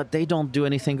 But they don't do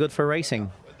anything good for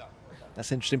racing.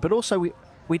 That's interesting. But also,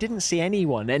 we didn't see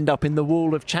anyone end up in the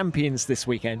Wall of Champions this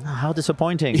weekend. How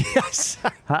disappointing. Yes.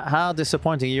 How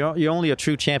disappointing. You're only a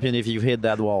true champion if you've hit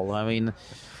that wall. I mean,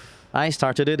 I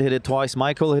started it, hit it twice.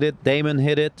 Michael hit it. Damon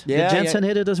hit it. Yeah, Did Jensen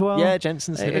hit it as well? Yeah,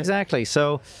 Jensen's hit it. Exactly.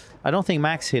 So I don't think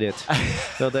Max hit it.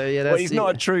 So well, he's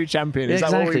not a true champion. Is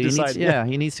exactly. That what we decided?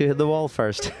 He needs to hit the wall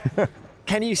first.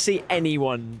 Can you see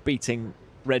anyone beating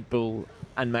Red Bull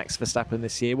and Max Verstappen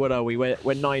this year? What are we? We're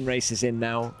 9 races in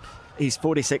now. He's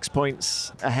 46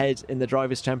 points ahead in the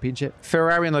Drivers' Championship.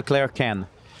 Ferrari and Leclerc can.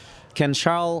 Can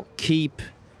Charles keep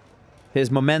his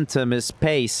momentum, his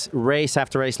pace, race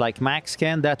after race like Max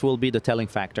can? That will be the telling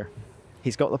factor.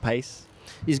 He's got the pace.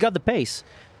 He's got the pace.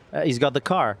 He's got the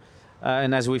car.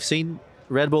 And as we've seen,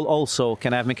 Red Bull also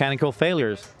can have mechanical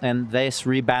failures. And this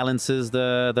rebalances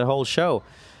the whole show.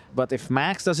 But if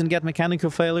Max doesn't get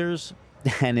mechanical failures,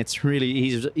 then he's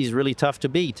really tough to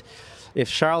beat. If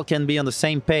Charles can be on the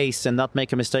same pace and not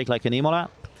make a mistake like in Imola,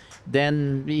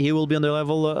 then he will be on the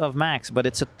level of Max. But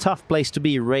it's a tough place to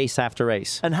be race after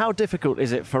race. And how difficult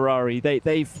is it, Ferrari?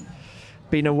 They've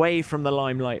been away from the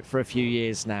limelight for a few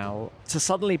years now. To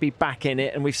suddenly be back in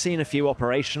it, and we've seen a few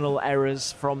operational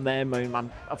errors from them. I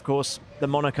mean, of course, the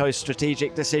Monaco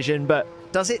strategic decision. But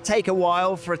does it take a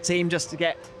while for a team just to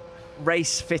get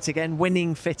race fit again,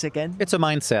 winning fit again? It's a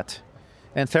mindset.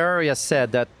 And Ferrari has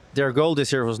said that their goal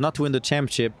this year was not to win the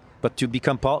championship, but to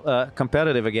become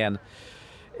competitive again.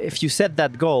 If you set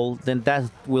that goal, then that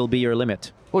will be your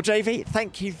limit. Well, JV,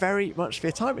 thank you very much for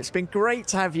your time. It's been great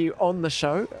to have you on the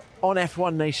show on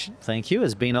F1 Nation. Thank you.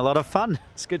 It's been a lot of fun.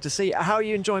 It's good to see you. How are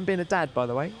you enjoying being a dad, by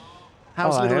the way?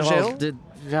 How's little Gilles?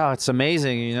 Yeah, it's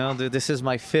amazing. You know, this is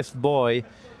my 5th boy,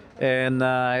 and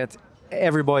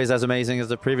every boy is as amazing as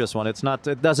the previous one. It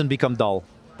doesn't become dull.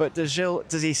 But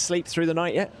does he sleep through the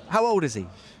night yet? How old is he?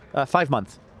 5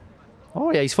 months. Oh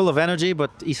yeah, he's full of energy,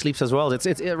 but he sleeps as well.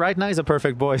 Right now he's a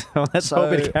perfect boy. So let's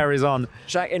hope it carries on.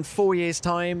 Jacques, in 4 years'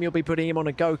 time, you'll be putting him on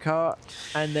a go-kart,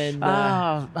 and then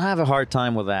I have a hard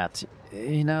time with that.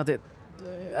 You know,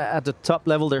 at the top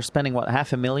level, they're spending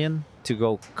 $500,000 to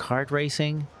go kart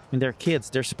racing. I mean, they're kids.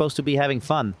 They're supposed to be having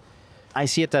fun. I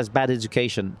see it as bad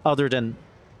education, other than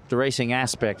the racing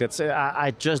aspect.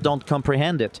 I just don't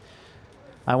comprehend it.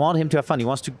 I want him to have fun. He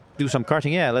wants to do some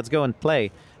karting. Yeah, let's go and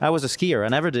play. I was a skier. I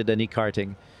never did any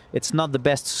karting. It's not the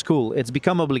best school. It's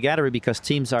become obligatory because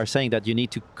teams are saying that you need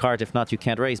to kart. If not, you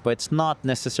can't race. But it's not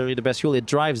necessarily the best school. It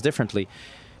drives differently.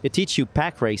 It teaches you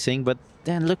pack racing, but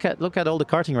then look at all the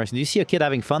karting racing. Do you see a kid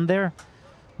having fun there?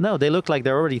 No, they look like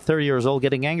they're already 30 years old,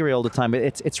 getting angry all the time.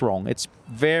 It's wrong. It's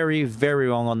very, very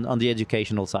wrong on the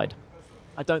educational side.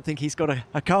 I don't think he's got a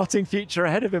karting future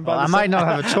ahead of him. I might not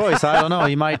have a choice. I don't know.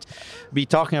 He might be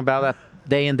talking about that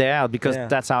day in, day out, because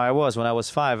that's how I was when I was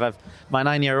 5. My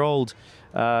 9-year-old,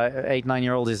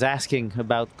 9-year-old is asking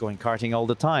about going karting all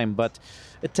the time. But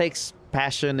it takes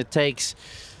passion. It takes,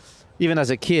 even as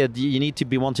a kid, you need to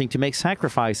be wanting to make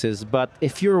sacrifices. But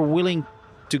if you're willing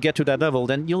to get to that level,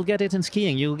 then you'll get it in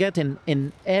skiing. You'll get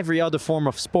in every other form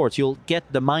of sport. You'll get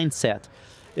the mindset.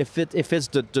 If it's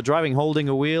the driving, holding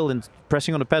a wheel and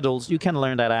pressing on the pedals, you can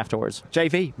learn that afterwards.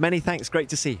 JV, many thanks. Great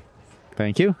to see you.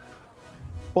 Thank you.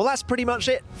 Well, that's pretty much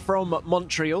it from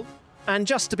Montreal. And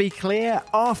just to be clear,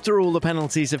 after all the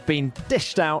penalties have been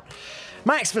dished out,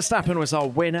 Max Verstappen was our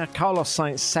winner, Carlos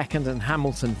Sainz second and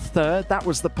Hamilton third. That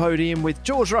was the podium with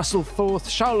George Russell fourth,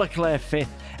 Charles Leclerc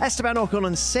fifth, Esteban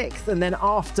Ocon sixth, and then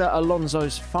after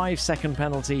Alonso's 5-second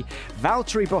penalty,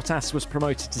 Valtteri Bottas was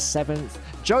promoted to 7th,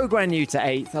 Zhou Guanyu to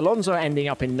 8th, Alonso ending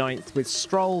up in 9th, with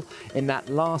Stroll in that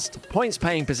last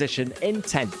points-paying position in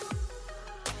 10th.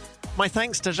 My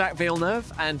thanks to Jacques Villeneuve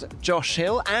and Josh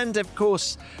Hill, and of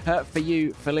course for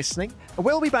you for listening.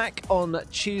 We'll be back on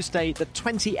Tuesday the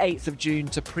 28th of June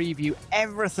to preview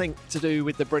everything to do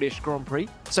with the British Grand Prix,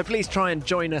 so please try and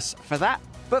join us for that.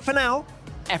 But for now,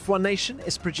 F1 Nation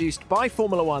is produced by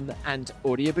Formula One and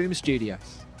Audio Boom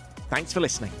Studios. Thanks for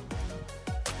listening.